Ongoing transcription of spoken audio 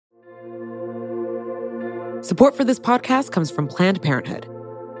Support for this podcast comes from Planned Parenthood.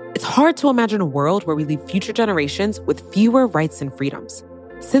 It's hard to imagine a world where we leave future generations with fewer rights and freedoms.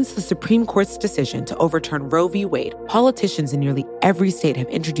 Since the Supreme Court's decision to overturn Roe v. Wade, politicians in nearly every state have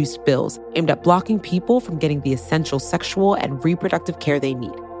introduced bills aimed at blocking people from getting the essential sexual and reproductive care they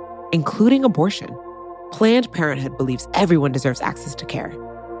need, including abortion. Planned Parenthood believes everyone deserves access to care.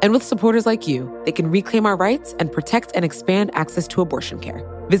 And with supporters like you, they can reclaim our rights and protect and expand access to abortion care.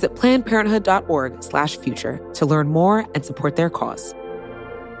 Visit PlannedParenthood.org/future to learn more and support their cause.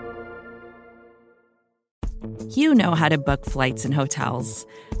 You know how to book flights and hotels.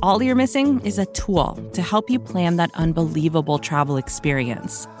 All you're missing is a tool to help you plan that unbelievable travel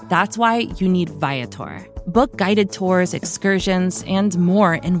experience. That's why you need Viator. Book guided tours, excursions, and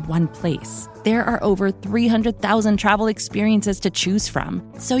more in one place. There are over 300,000 travel experiences to choose from,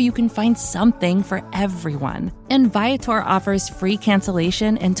 so you can find something for everyone. And Viator offers free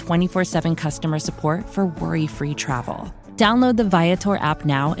cancellation and 24/7 customer support for worry-free travel. Download the Viator app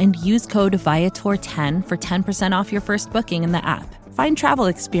now and use code Viator10 for 10% off your first booking in the app. Find travel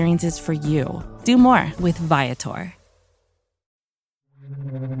experiences for you. Do more with Viator.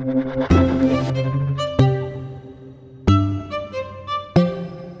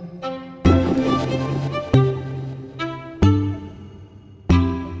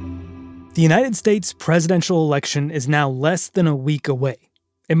 The United States presidential election is now less than a week away.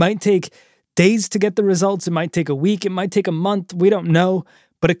 It might take days to get the results. It might take a week. It might take a month. We don't know.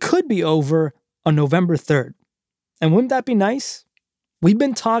 But it could be over on November 3rd. And wouldn't that be nice? We've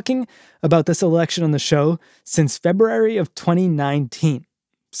been talking about this election on the show since February of 2019.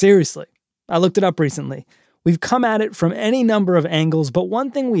 Seriously, I looked it up recently. We've come at it from any number of angles, but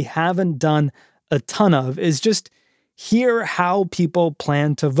one thing we haven't done a ton of is just hear how people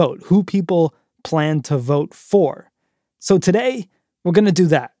plan to vote, who people plan to vote for. So today, we're going to do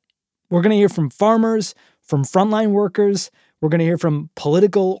that. We're going to hear from farmers, from frontline workers. We're going to hear from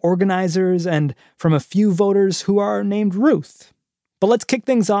political organizers and from a few voters who are named Ruth. But let's kick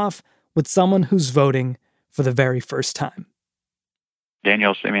things off with someone who's voting for the very first time.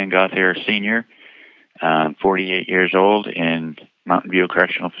 Daniel Simeon Gauthier Sr., 48 years old, in Mountain View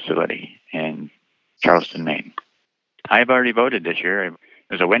Correctional Facility in Charleston, Maine. I've already voted this year. It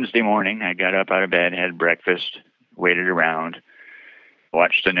was a Wednesday morning. I got up out of bed, had breakfast, waited around,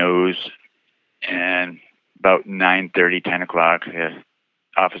 watched the news, and about 9:30, 10 o'clock, the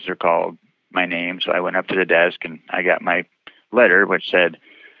officer called my name, so I went up to the desk, and I got my letter, which said,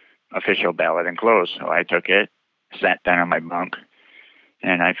 official ballot enclosed. So I took it, sat down on my bunk,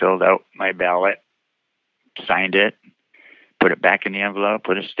 and I filled out my ballot, signed it, put it back in the envelope,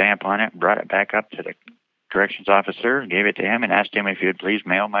 put a stamp on it, brought it back up to the corrections officer, gave it to him, and asked him if he would please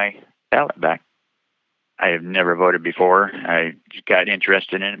mail my ballot back. I have never voted before. I just got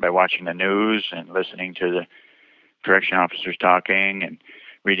interested in it by watching the news and listening to the correction officers talking and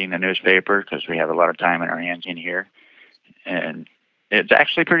reading the newspaper, because we have a lot of time in our hands in here. And it's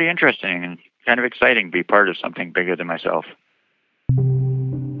actually pretty interesting and kind of exciting to be part of something bigger than myself.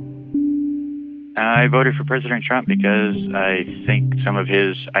 I voted for President Trump because I think some of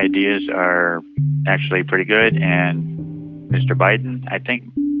his ideas are actually pretty good. And Mr. Biden, I think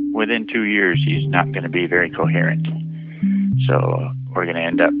within 2 years, he's not going to be very coherent. So we're going to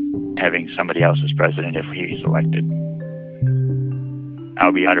end up having somebody else as president if he's elected.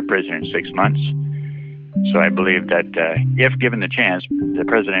 I'll be out of prison in 6 months. So I believe that if given the chance, the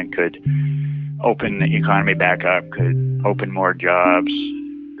president could open the economy back up, could open more jobs,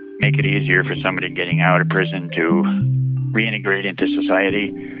 make it easier for somebody getting out of prison to reintegrate into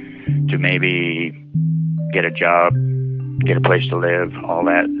society, to maybe get a job, get a place to live, all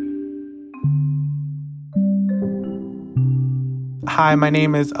that. Hi, my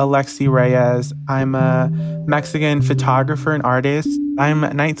name is Alexi Reyes. I'm a Mexican photographer and artist. I'm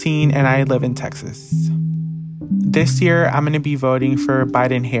 19 and I live in Texas. This year, I'm going to be voting for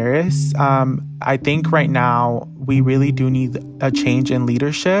Biden-Harris. I think right now we really do need a change in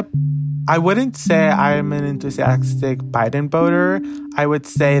leadership. I wouldn't say I'm an enthusiastic Biden voter. I would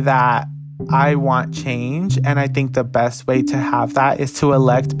say that I want change, and I think the best way to have that is to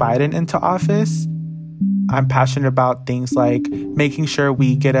elect Biden into office. I'm passionate about things like making sure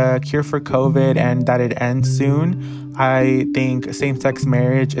we get a cure for COVID and that it ends soon. I think same-sex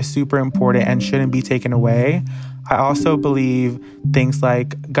marriage is super important and shouldn't be taken away. I also believe things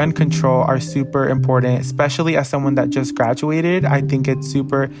like gun control are super important, especially as someone that just graduated. I think it's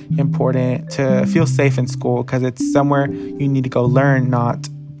super important to feel safe in school because it's somewhere you need to go learn, not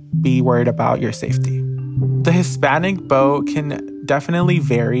be worried about your safety. The Hispanic vote can definitely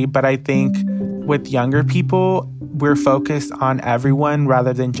vary, but I think with younger people, we're focused on everyone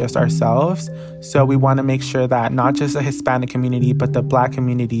rather than just ourselves. So we want to make sure that not just the Hispanic community, but the Black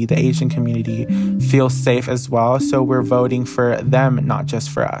community, the Asian community feels safe as well. So we're voting for them, not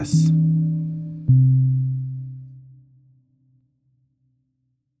just for us.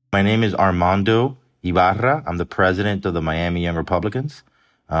 My name is Armando Ibarra. I'm the president of the Miami Young Republicans,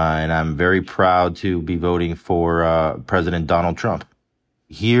 and I'm very proud to be voting for President Donald Trump.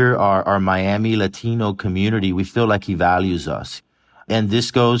 Here, our Miami Latino community, we feel like he values us. And this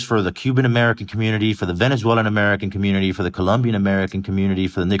goes for the Cuban American community, for the Venezuelan American community, for the Colombian American community,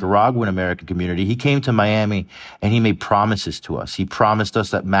 for the Nicaraguan American community. He came to Miami and he made promises to us. He promised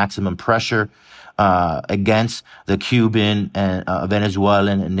us that maximum pressure against the Cuban and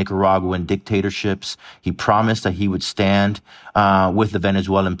Venezuelan and Nicaraguan dictatorships. He promised that he would stand with the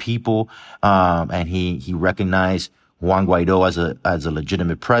Venezuelan people, and he recognized Juan Guaido as a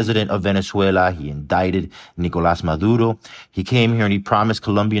legitimate president of Venezuela. He indicted Nicolás Maduro. He came here and he promised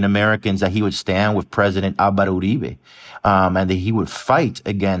Colombian Americans that he would stand with President Álvaro Uribe, and that he would fight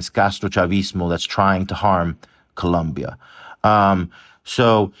against Castro Chavismo that's trying to harm Colombia.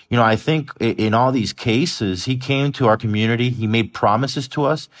 So, I think in all these cases, he came to our community, he made promises to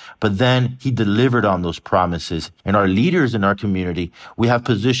us, but then he delivered on those promises. And our leaders in our community, we have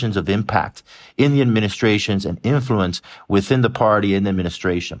positions of impact in the administrations and influence within the party and the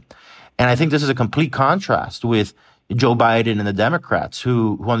administration. And I think this is a complete contrast with Joe Biden and the Democrats,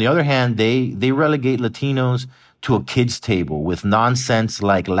 who on the other hand, they relegate Latinos to a kid's table with nonsense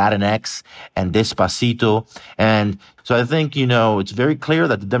like Latinx and Despacito. And so I think, it's very clear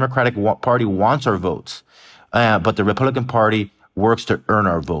that the Democratic Party wants our votes, but the Republican Party works to earn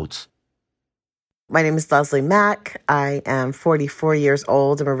our votes. My name is Leslie Mack. I am 44 years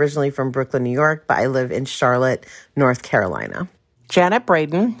old. I'm originally from Brooklyn, New York, but I live in Charlotte, North Carolina. Janet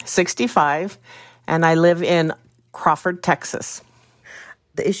Braden, 65, and I live in Crawford, Texas.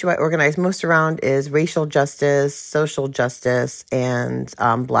 The issue I organize most around is racial justice, social justice, and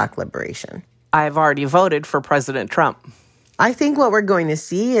Black liberation. I've already voted for President Trump. I think what we're going to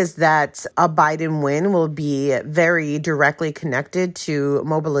see is that a Biden win will be very directly connected to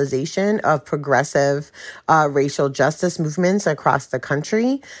mobilization of progressive racial justice movements across the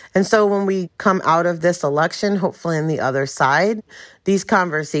country. And so when we come out of this election, hopefully on the other side, these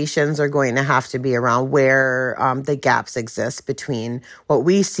conversations are going to have to be around where the gaps exist between what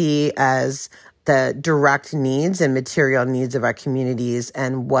we see as the direct needs and material needs of our communities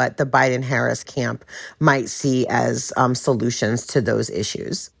and what the Biden-Harris camp might see as solutions to those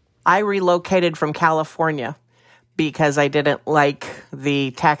issues. I relocated from California because I didn't like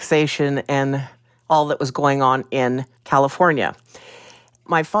the taxation and all that was going on in California.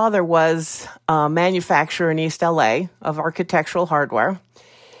 My father was a manufacturer in East LA of architectural hardware.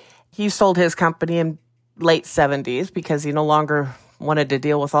 He sold his company in late 70s because he no longer wanted to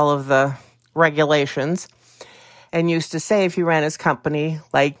deal with all of the regulations, and used to say if he ran his company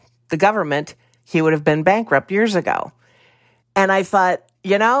like the government, he would have been bankrupt years ago. And I thought,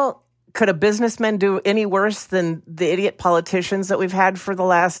 could a businessman do any worse than the idiot politicians that we've had for the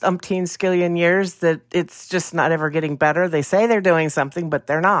last umpteen skillion years, that it's just not ever getting better? They say they're doing something, but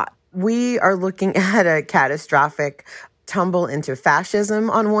they're not. We are looking at a catastrophic tumble into fascism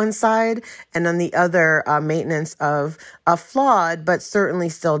on one side, and on the other, maintenance of a flawed but certainly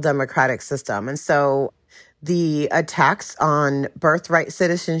still democratic system. And so the attacks on birthright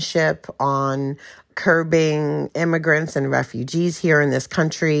citizenship, on curbing immigrants and refugees here in this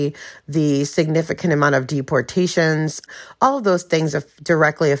country, the significant amount of deportations, all of those things have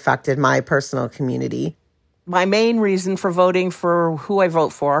directly affected my personal community. My main reason for voting for who I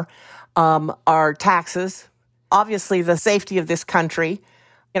vote for are taxes. Obviously, the safety of this country.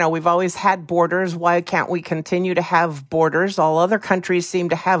 We've always had borders. Why can't we continue to have borders? All other countries seem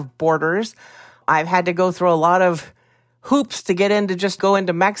to have borders. I've had to go through a lot of hoops to go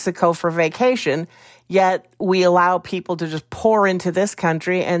into Mexico for vacation, yet we allow people to just pour into this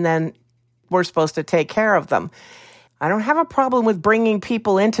country and then we're supposed to take care of them. I don't have a problem with bringing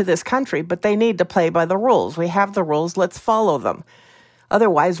people into this country, but they need to play by the rules. We have the rules. Let's follow them.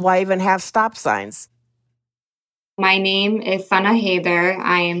 Otherwise, why even have stop signs? My name is Sana Haider.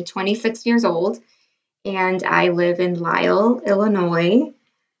 I am 26 years old, and I live in Lisle, Illinois,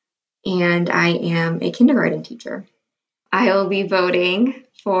 and I am a kindergarten teacher. I will be voting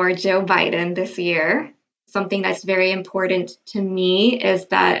for Joe Biden this year. Something that's very important to me is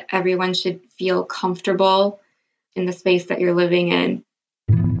that everyone should feel comfortable in the space that you're living in.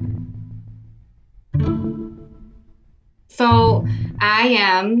 So I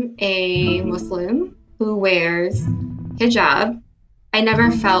am a Muslim who wears hijab, I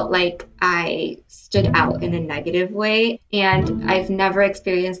never felt like I stood out in a negative way. And I've never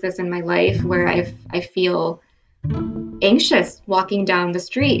experienced this in my life where I feel anxious walking down the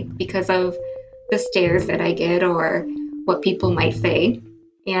street because of the stares that I get or what people might say.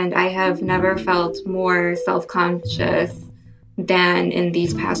 And I have never felt more self-conscious than in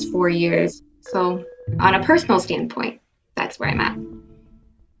these past 4 years. So on a personal standpoint, that's where I'm at.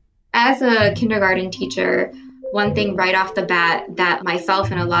 As a kindergarten teacher, one thing right off the bat that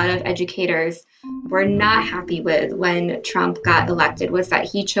myself and a lot of educators were not happy with when Trump got elected was that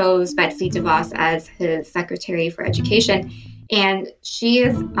he chose Betsy DeVos as his Secretary for Education. And she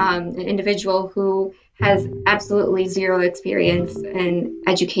is an individual who has absolutely zero experience in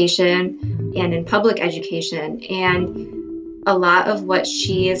education and in public education. And a lot of what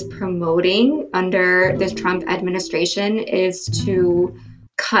she is promoting under this Trump administration is to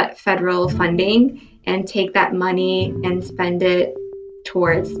cut federal funding and take that money and spend it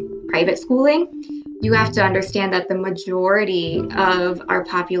towards private schooling. You have to understand that the majority of our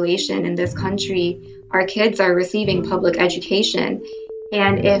population in this country, our kids are receiving public education.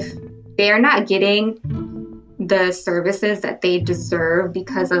 And if they're not getting the services that they deserve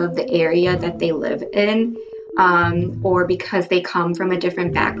because of the area that they live in, or because they come from a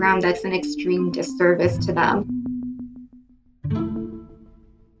different background, that's an extreme disservice to them.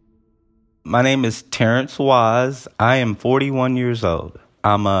 My name is Terrence Wise. I am 41 years old.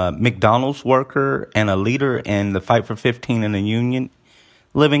 I'm a McDonald's worker and a leader in the Fight for 15 in the union,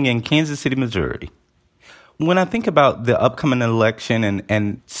 living in Kansas City, Missouri. When I think about the upcoming election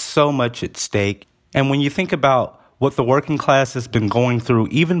and so much at stake, and when you think about what the working class has been going through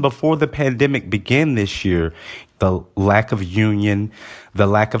even before the pandemic began this year, the lack of union, the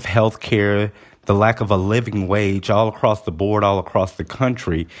lack of health care, the lack of a living wage all across the board, all across the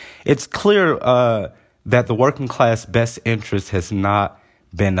country, it's clear that the working class best interest has not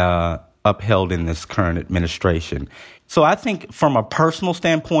been upheld in this current administration. So I think from a personal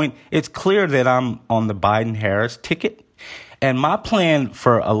standpoint, it's clear that I'm on the Biden-Harris ticket. And my plan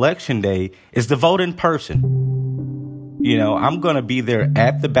for Election Day is to vote in person. You know, I'm going to be there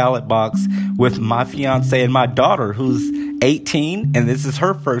at the ballot box with my fiance and my daughter, who's 18, and this is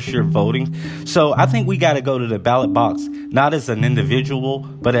her first year voting. So I think we got to go to the ballot box, not as an individual,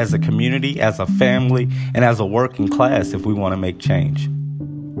 but as a community, as a family, and as a working class if we want to make change.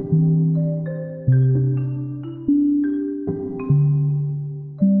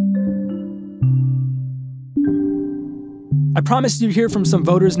 I promised you'd hear from some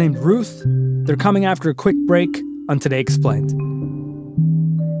voters named Ruth. They're coming after a quick break on Today Explained.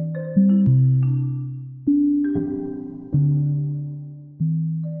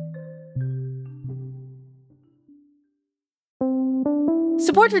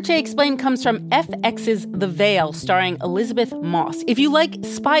 Support for Today Explained comes from FX's The Veil, starring Elizabeth Moss. If you like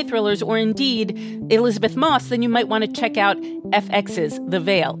spy thrillers or indeed Elizabeth Moss, then you might want to check out FX's The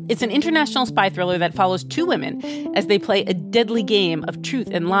Veil. It's an international spy thriller that follows two women as they play a deadly game of truth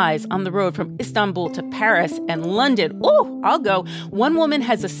and lies on the road from Istanbul to Paris and London. Oh, I'll go. One woman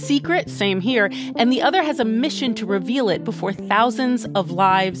has a secret, same here, and the other has a mission to reveal it before thousands of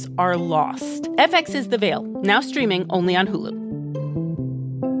lives are lost. FX's The Veil, now streaming only on Hulu.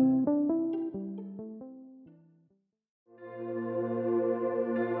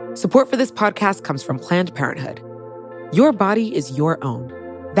 Support for this podcast comes from Planned Parenthood. Your body is your own.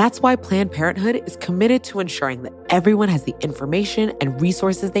 That's why Planned Parenthood is committed to ensuring that everyone has the information and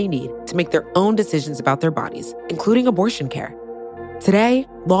resources they need to make their own decisions about their bodies, including abortion care. Today,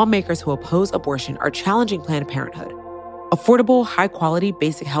 lawmakers who oppose abortion are challenging Planned Parenthood. Affordable, high-quality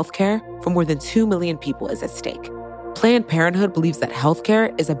basic health care for more than 2 million people is at stake. Planned Parenthood believes that health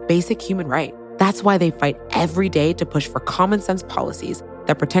care is a basic human right. That's why they fight every day to push for common-sense policies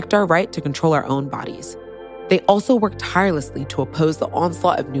that protect our right to control our own bodies. They also work tirelessly to oppose the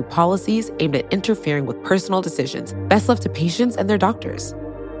onslaught of new policies aimed at interfering with personal decisions best left to patients and their doctors.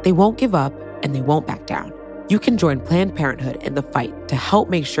 They won't give up, and they won't back down. You can join Planned Parenthood in the fight to help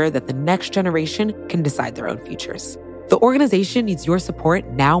make sure that the next generation can decide their own futures. The organization needs your support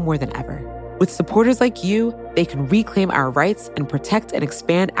now more than ever. With supporters like you, they can reclaim our rights and protect and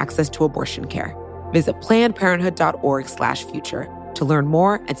expand access to abortion care. Visit PlannedParenthood.org/future to learn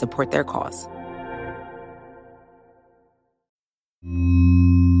more and support their cause.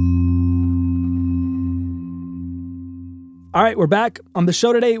 All right, we're back. On the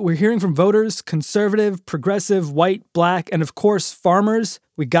show today, we're hearing from voters, conservative, progressive, white, black, and of course, farmers.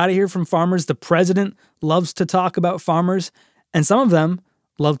 We got to hear from farmers. The president loves to talk about farmers, and some of them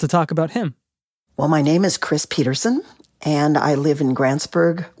love to talk about him. Well, my name is Chris Peterson, and I live in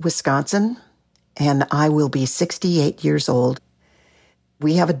Grantsburg, Wisconsin, and I will be 68 years old.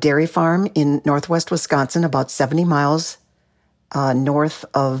 We have a dairy farm in northwest Wisconsin, about 70 miles north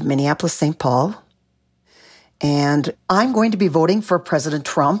of Minneapolis, St. Paul. And I'm going to be voting for President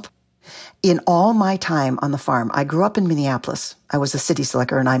Trump. In all my time on the farm, I grew up in Minneapolis. I was a city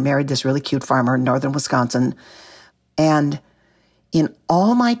slicker, and I married this really cute farmer in northern Wisconsin. And in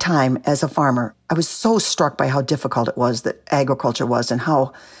all my time as a farmer, I was so struck by how difficult it was that agriculture was and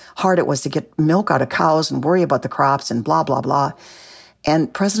how hard it was to get milk out of cows and worry about the crops and blah, blah, blah.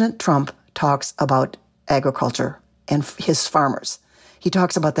 And President Trump talks about agriculture and his farmers. He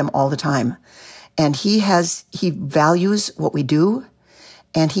talks about them all the time. And he values what we do,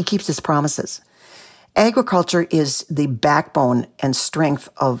 and he keeps his promises. Agriculture is the backbone and strength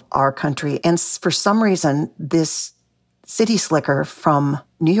of our country. And for some reason, this city slicker from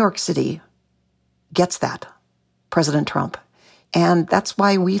New York City gets that, President Trump. And that's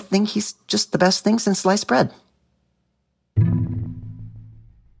why we think he's just the best thing since sliced bread.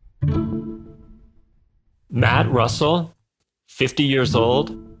 Matt Russell, 50 years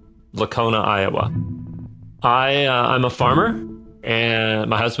old, Lacona, Iowa. I'm a farmer. And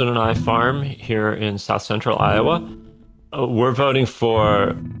my husband and I farm here in South Central Iowa. We're voting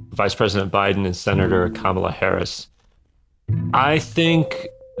for Vice President Biden and Senator Kamala Harris. I think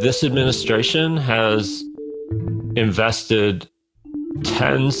this administration has invested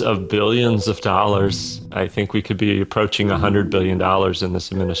tens of billions of dollars. I think we could be approaching $100 billion in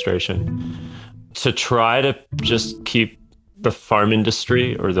this administration to try to just keep the farm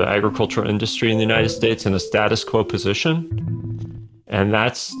industry or the agricultural industry in the United States in a status quo position. And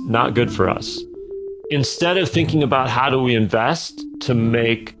that's not good for us. Instead of thinking about how do we invest to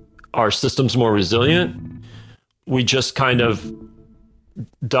make our systems more resilient, we just kind of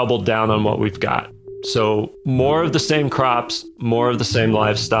doubled down on what we've got. So more of the same crops, more of the same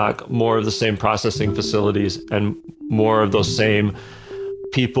livestock, more of the same processing facilities, and more of those same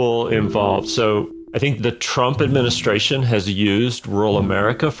people involved. So I think the Trump administration has used rural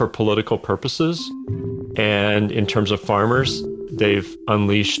America for political purposes. And in terms of farmers, they've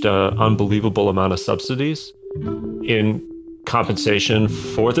unleashed an unbelievable amount of subsidies in compensation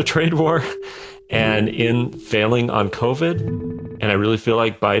for the trade war and in failing on COVID. And I really feel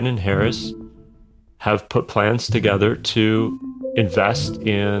like Biden and Harris have put plans together to invest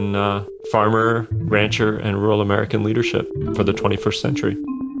in farmer, rancher, and rural American leadership for the 21st century.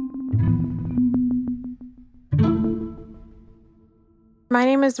 My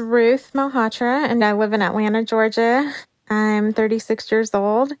name is Ruth Malhotra, and I live in Atlanta, Georgia. I'm 36 years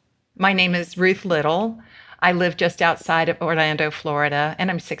old. My name is Ruth Little. I live just outside of Orlando, Florida, and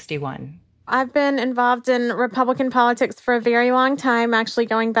I'm 61. I've been involved in Republican politics for a very long time, actually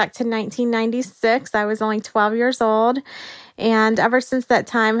going back to 1996. I was only 12 years old. And ever since that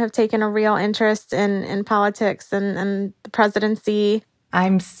time, have taken a real interest in politics and the presidency.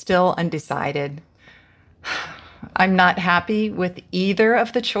 I'm still undecided. I'm not happy with either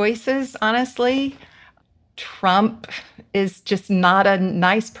of the choices, honestly. Trump is just not a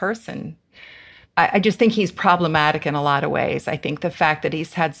nice person. I just think he's problematic in a lot of ways. I think the fact that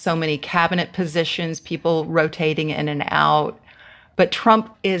he's had so many cabinet positions, people rotating in and out. But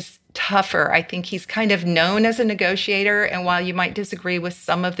Trump is tougher. I think he's kind of known as a negotiator. And while you might disagree with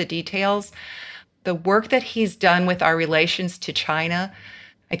some of the details, the work that he's done with our relations to China,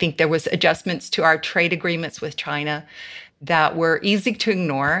 I think there was adjustments to our trade agreements with China that were easy to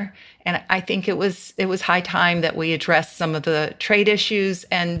ignore. And I think it was high time that we addressed some of the trade issues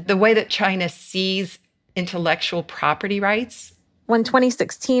and the way that China sees intellectual property rights. When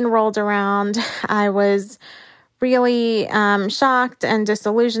 2016 rolled around, I was really shocked and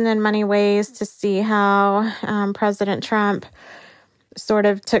disillusioned in many ways to see how President Trump sort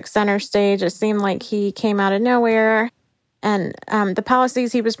of took center stage. It seemed like he came out of nowhere. And the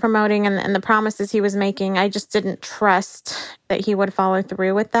policies he was promoting and the promises he was making, I just didn't trust that he would follow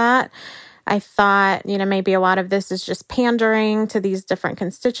through with that. I thought, maybe a lot of this is just pandering to these different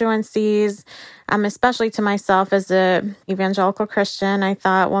constituencies, especially to myself as a evangelical Christian. I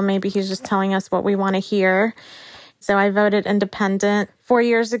thought, well, maybe he's just telling us what we want to hear. So I voted independent 4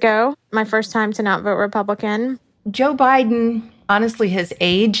 years ago, my first time to not vote Republican. Joe Biden, honestly, his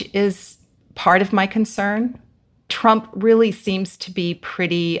age is part of my concern. Trump really seems to be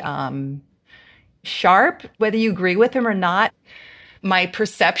pretty sharp, whether you agree with him or not. My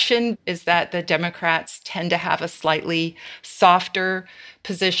perception is that the Democrats tend to have a slightly softer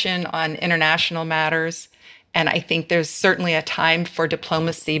position on international matters. And I think there's certainly a time for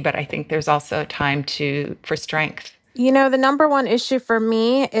diplomacy, but I think there's also a time for strength. You know, the number one issue for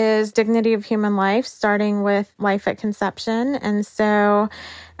me is dignity of human life, starting with life at conception. And so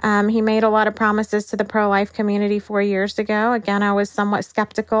he made a lot of promises to the pro-life community 4 years ago. Again, I was somewhat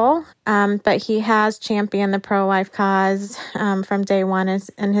skeptical, but he has championed the pro-life cause from day one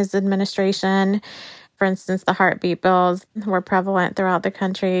in his administration. For instance, the heartbeat bills were prevalent throughout the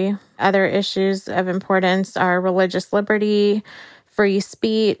country. Other issues of importance are religious liberty, free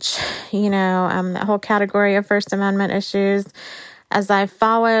speech, the whole category of First Amendment issues. As I've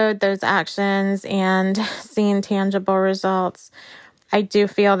followed those actions and seen tangible results, I do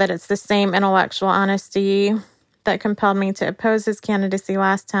feel that it's the same intellectual honesty that compelled me to oppose his candidacy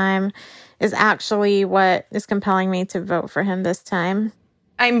last time is actually what is compelling me to vote for him this time.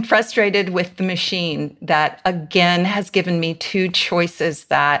 I'm frustrated with the machine that, again, has given me two choices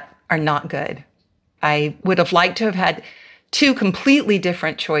that are not good. I would have liked to have had two completely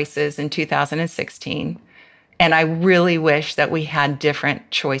different choices in 2016. And I really wish that we had different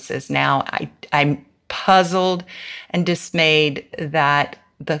choices now. I'm puzzled and dismayed that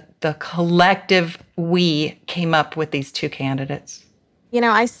the collective we came up with these two candidates.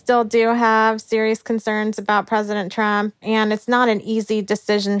 I still do have serious concerns about President Trump, and it's not an easy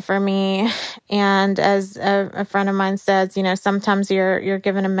decision for me. And as a friend of mine says, sometimes you're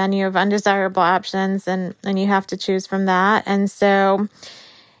given a menu of undesirable options and you have to choose from that. And so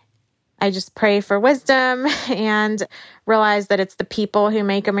I just pray for wisdom and realize that it's the people who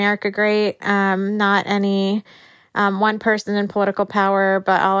make America great, not any one person in political power,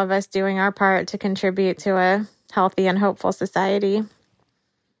 but all of us doing our part to contribute to a healthy and hopeful society.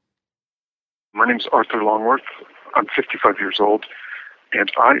 My name's Arthur Longworth. I'm 55 years old,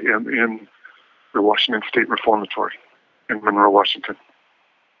 and I am in the Washington State Reformatory in Monroe, Washington.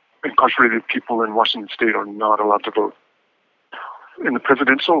 Incarcerated people in Washington State are not allowed to vote. In the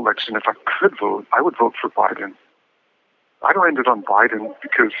presidential election, if I could vote, I would vote for Biden. I landed on Biden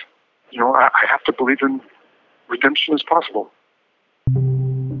because, I have to believe in redemption is possible.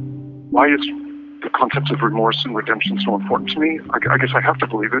 Why is the concept of remorse and redemption so important to me? I guess I have to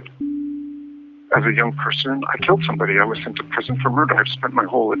believe it. As a young person, I killed somebody. I was sent to prison for murder. I've spent my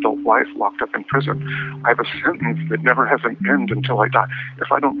whole adult life locked up in prison. I have a sentence that never has an end until I die.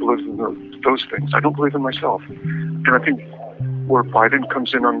 If I don't believe in those things, I don't believe in myself. And I think where Biden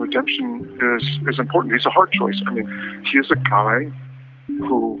comes in on redemption is important. He's a hard choice. I mean, he is a guy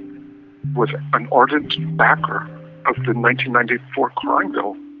who was an ardent backer of the 1994 crime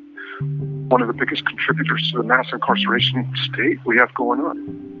bill, one of the biggest contributors to the mass incarceration state we have going on.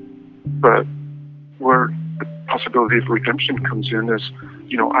 But where the possibility of redemption comes in is,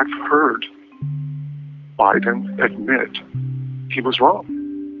 I've heard Biden admit he was wrong.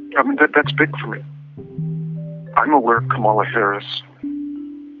 I mean, that's big for me. I'm aware Kamala Harris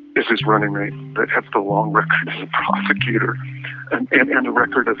is his running mate that has the long record as a prosecutor and a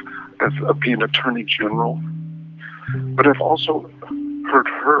record of being attorney general. But I've also heard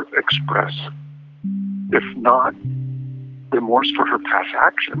her express, if not remorse for her past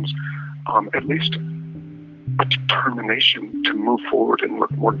actions, at least a determination to move forward and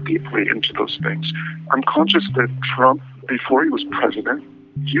look more deeply into those things. I'm conscious that Trump, before he was president,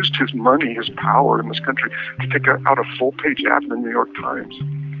 used his money, his power in this country to take out a full-page ad in the New York Times,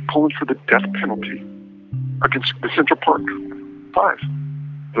 calling for the death penalty against the Central Park 5.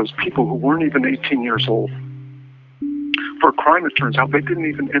 Those people who weren't even 18 years old, for a crime it turns out they didn't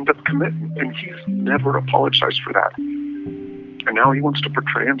even end up committing, and he's never apologized for that. And now he wants to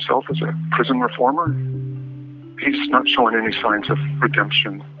portray himself as a prison reformer. He's not showing any signs of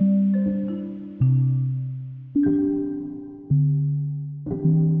redemption.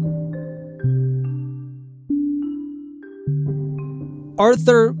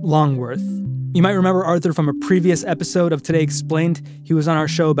 Arthur Longworth. You might remember Arthur from a previous episode of Today Explained. He was on our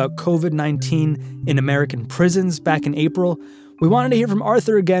show about COVID-19 in American prisons back in April. We wanted to hear from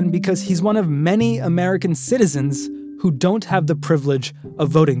Arthur again because he's one of many American citizens who don't have the privilege of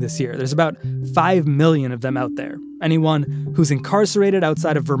voting this year. There's about 5 million of them out there. Anyone who's incarcerated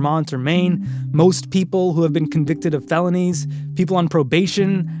outside of Vermont or Maine, most people who have been convicted of felonies, people on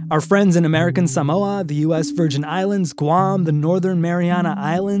probation, our friends in American Samoa, the U.S. Virgin Islands, Guam, the Northern Mariana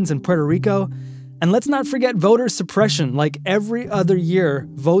Islands, and Puerto Rico. And let's not forget voter suppression. Like every other year,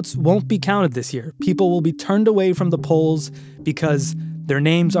 votes won't be counted this year. People will be turned away from the polls because their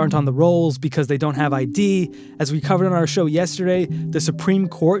names aren't on the rolls, because they don't have ID. As we covered on our show yesterday, the Supreme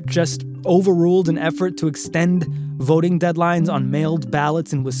Court just overruled an effort to extend voting deadlines on mailed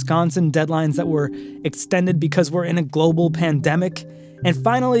ballots in Wisconsin, deadlines that were extended because we're in a global pandemic. And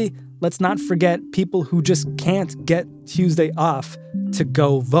finally, let's not forget people who just can't get Tuesday off to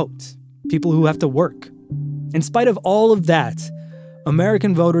go vote. People who have to work. In spite of all of that,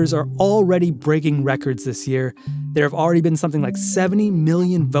 American voters are already breaking records this year. There have already been something like 70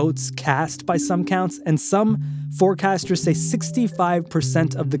 million votes cast by some counts, and some forecasters say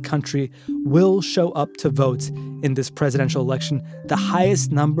 65% of the country will show up to vote in this presidential election, the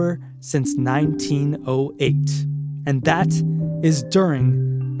highest number since 1908. And that is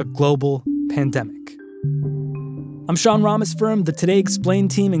during a global pandemic. I'm Sean Rameswaram. The Today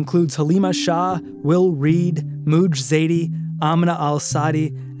Explained team includes Halima Shah, Will Reed, Mooj Zaidi, Amina Al-Sadi,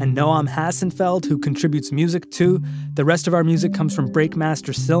 and Noam Hassenfeld, who contributes music too. The rest of our music comes from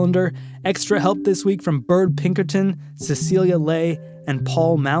Breakmaster Cylinder. Extra help this week from Bird Pinkerton, Cecilia Lay, and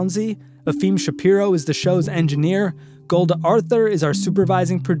Paul Mounsey. Afim Shapiro is the show's engineer. Golda Arthur is our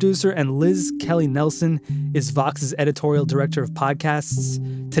supervising producer, and Liz Kelly Nelson is Vox's editorial director of podcasts.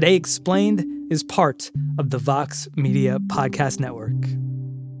 Today Explained is part of the Vox Media Podcast Network.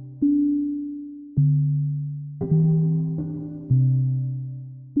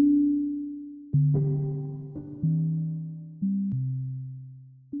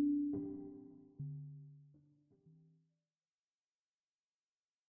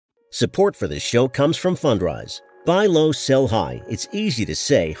 Support for this show comes from Fundrise. Buy low, sell high. It's easy to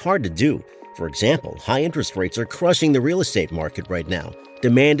say, hard to do. For example, high interest rates are crushing the real estate market right now.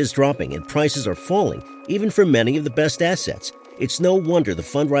 Demand is dropping and prices are falling, even for many of the best assets. It's no wonder the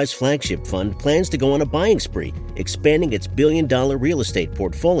Fundrise Flagship Fund plans to go on a buying spree, expanding its billion-dollar real estate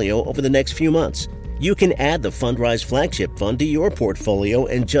portfolio over the next few months. You can add the Fundrise Flagship Fund to your portfolio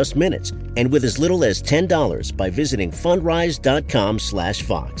in just minutes, and with as little as $10 by visiting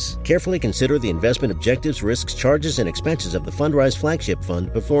fundrise.com/Fox. Carefully consider the investment objectives, risks, charges, and expenses of the Fundrise Flagship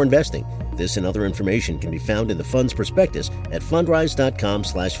Fund before investing. This and other information can be found in the fund's prospectus at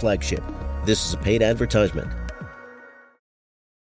fundrise.com/flagship. This is a paid advertisement.